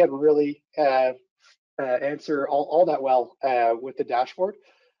I can't really answer all that well with the dashboard.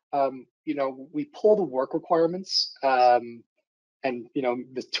 You know, we pull the work requirements and you know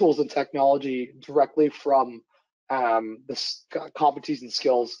the tools and technology directly from the competencies and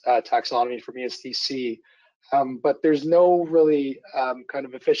skills taxonomy from ESTC, but there's no really kind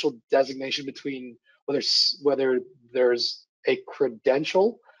of official designation between whether there's a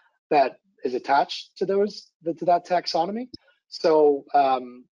credential that is attached to that taxonomy. So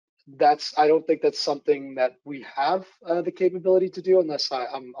I don't think that's something that we have the capability to do unless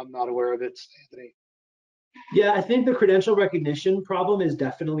I'm not aware of it, Anthony. Yeah, I think the credential recognition problem is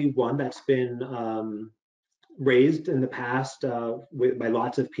definitely one that's been raised in the past by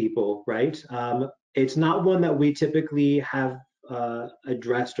lots of people, right? It's not one that we typically have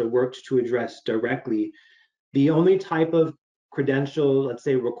addressed or worked to address directly. The only type of credential, let's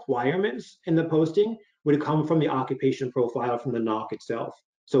say, requirements in the posting would come from the occupation profile from the NOC itself.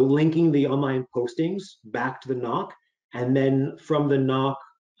 So linking the online postings back to the NOC, and then from the NOC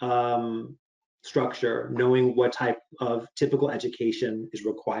structure, knowing what type of typical education is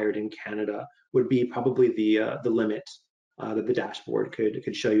required in Canada would be probably the limit that the dashboard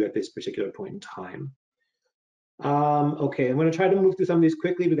could show you at this particular point in time. Okay, I'm going to try to move through some of these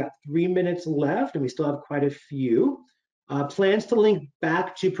quickly. We've got 3 minutes left, and we still have quite a few. Plans to link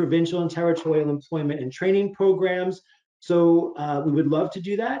back to provincial and territorial employment and training programs. So we would love to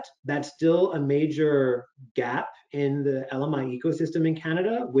do that. That's still a major gap in the LMI ecosystem in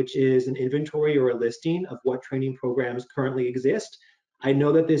Canada, which is an inventory or a listing of what training programs currently exist. I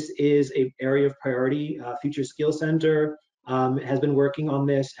know that this is an area of priority. Future Skills Center has been working on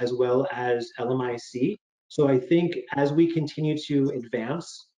this, as well as LMIC. So I think as we continue to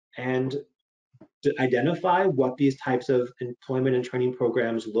advance and to identify what these types of employment and training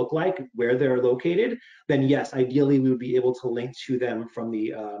programs look like, where they're located, then yes, ideally we would be able to link to them from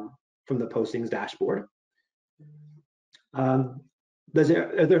the postings dashboard. Are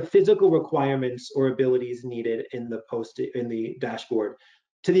there physical requirements or abilities needed in the dashboard?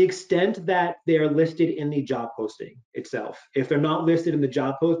 To the extent that they are listed in the job posting itself. If they're not listed in the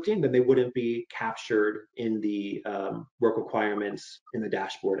job posting, then they wouldn't be captured in the work requirements in the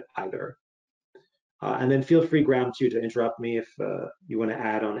dashboard either. And then feel free, Graham, to interrupt me if you want to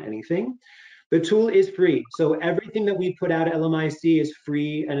add on anything. The tool is free. So everything that we put out at LMIC is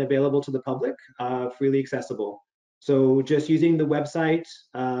free and available to the public, freely accessible. So just using the website,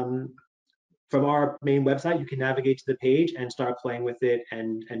 from our main website, you can navigate to the page and start playing with it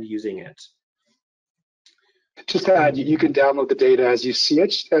and using it. Just to add, you can download the data as you see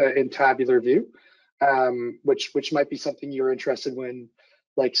it in tabular view, which might be something you're interested in.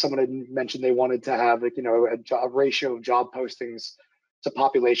 Like someone had mentioned, they wanted to have a ratio of job postings to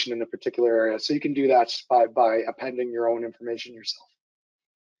population in a particular area. So you can do that by appending your own information yourself.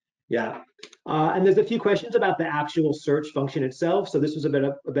 Yeah, and there's a few questions about the actual search function itself. So this was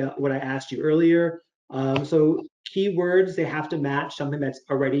about what I asked you earlier. So keywords, they have to match something that's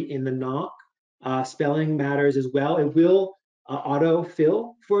already in the NOC. Spelling matters as well. It will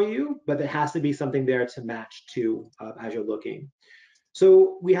auto-fill for you, but there has to be something there to match to as you're looking.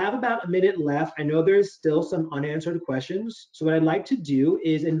 So we have about a minute left. I know there's still some unanswered questions. So what I'd like to do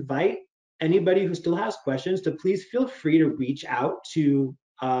is invite anybody who still has questions to please feel free to reach out to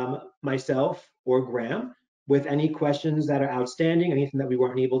myself or Graham with any questions that are outstanding, anything that we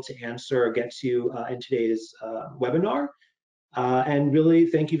weren't able to answer or get to in today's webinar. And really,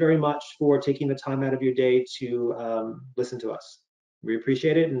 thank you very much for taking the time out of your day to listen to us. We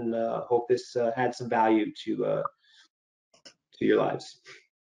appreciate it and hope this adds some value to your lives.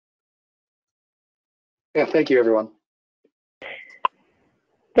 Yeah, thank you, everyone.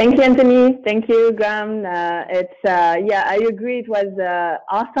 Thank you, Anthony. Thank you, Graham. Yeah, I agree. It was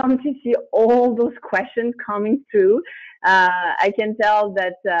awesome to see all those questions coming through. I can tell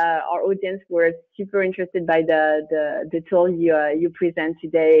that our audience were super interested by the tool you present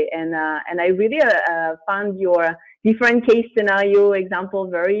today, and I really found your different case scenario example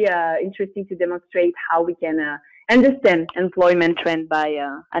very interesting to demonstrate how we can understand employment trend by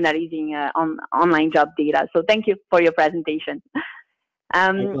analyzing online job data. So thank you for your presentation.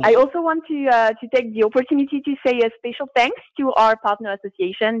 I also want to take the opportunity to say a special thanks to our partner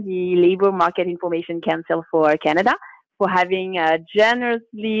association, the Labour Market Information Council for Canada, for having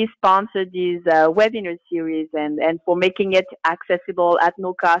generously sponsored this webinar series and for making it accessible at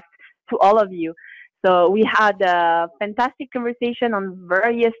no cost to all of you. So we had a fantastic conversation on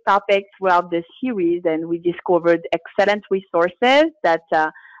various topics throughout the series, and we discovered excellent resources that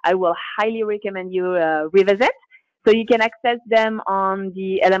I will highly recommend you revisit. So you can access them on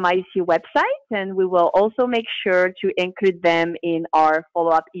the LMIC website, and we will also make sure to include them in our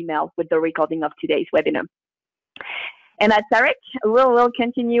follow-up email with the recording of today's webinar. And at CERIC, we'll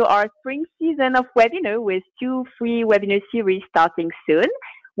continue our spring season of webinar with 2 free webinar series starting soon.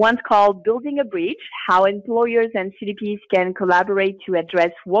 One's called Building a Bridge, How Employers and CDPs Can Collaborate to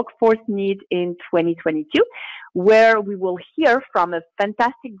Address Workforce Needs in 2022, where we will hear from a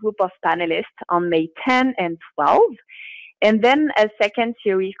fantastic group of panelists on May 10 and 12. And then a second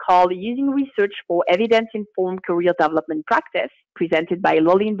series called Using Research for Evidence-Informed Career Development Practice, presented by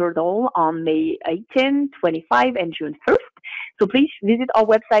Lolene Burdol on May 18, 25, and June 1st. So please visit our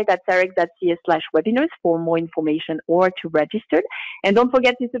website at ceric.ca/webinars for more information or to register. And don't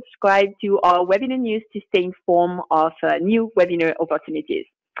forget to subscribe to our webinar news to stay informed of new webinar opportunities.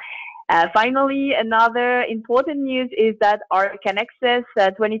 Finally, another important news is that our CanAccess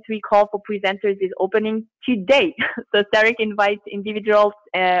 23 call for presenters is opening today. So CERIC invites individuals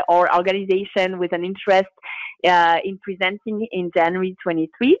or organizations with an interest in presenting in January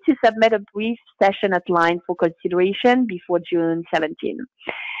 23 to submit a brief session outline for consideration before June 17.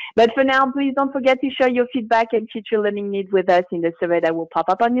 But for now, please don't forget to share your feedback and future learning needs with us in the survey that will pop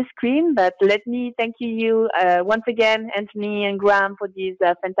up on your screen. But let me thank you once again, Anthony and Graham, for this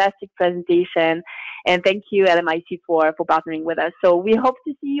fantastic presentation. And thank you, LMIC, for partnering with us. So we hope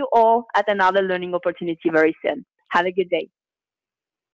to see you all at another learning opportunity very soon. Have a good day.